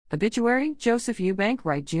Obituary: Joseph Eubank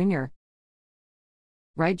Wright Jr.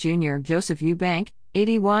 Wright Jr. Joseph Eubank,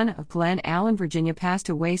 81, of Glen Allen, Virginia, passed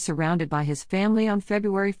away surrounded by his family on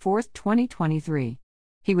February 4, 2023.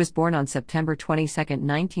 He was born on September 22,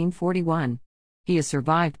 1941. He is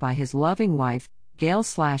survived by his loving wife,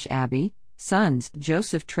 Gail/Abby, sons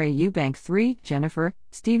Joseph Trey Eubank III, Jennifer,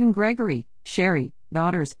 Stephen Gregory, Sherry,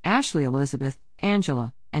 daughters Ashley Elizabeth,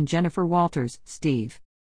 Angela, and Jennifer Walters, Steve.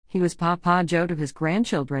 He was Papa Joe to his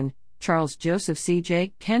grandchildren, Charles Joseph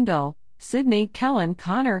C.J., Kendall, Sydney, Kellen,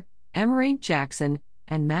 Connor, Emery, Jackson,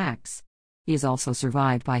 and Max. He is also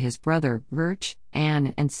survived by his brother, Birch,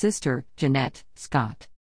 Ann, and sister, Jeanette, Scott.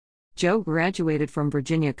 Joe graduated from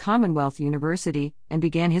Virginia Commonwealth University and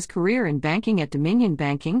began his career in banking at Dominion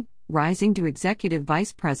Banking, rising to executive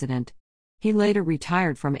vice president. He later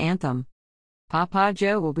retired from Anthem. Papa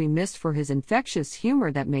Joe will be missed for his infectious humor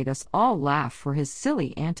that made us all laugh for his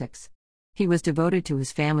silly antics. He was devoted to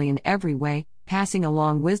his family in every way, passing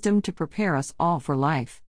along wisdom to prepare us all for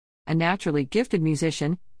life. A naturally gifted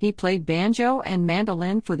musician, he played banjo and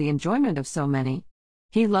mandolin for the enjoyment of so many.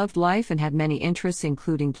 He loved life and had many interests,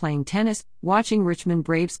 including playing tennis, watching Richmond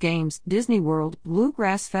Braves games, Disney World,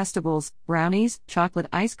 bluegrass festivals, brownies, chocolate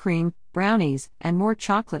ice cream, brownies, and more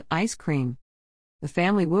chocolate ice cream. The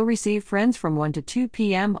family will receive friends from 1 to 2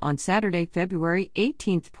 p.m. on Saturday, February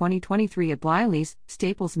 18, 2023 at Blyleys,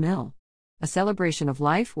 Staples Mill. A celebration of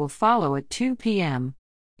life will follow at 2 p.m.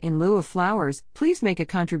 In lieu of flowers, please make a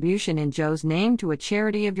contribution in Joe's name to a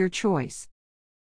charity of your choice.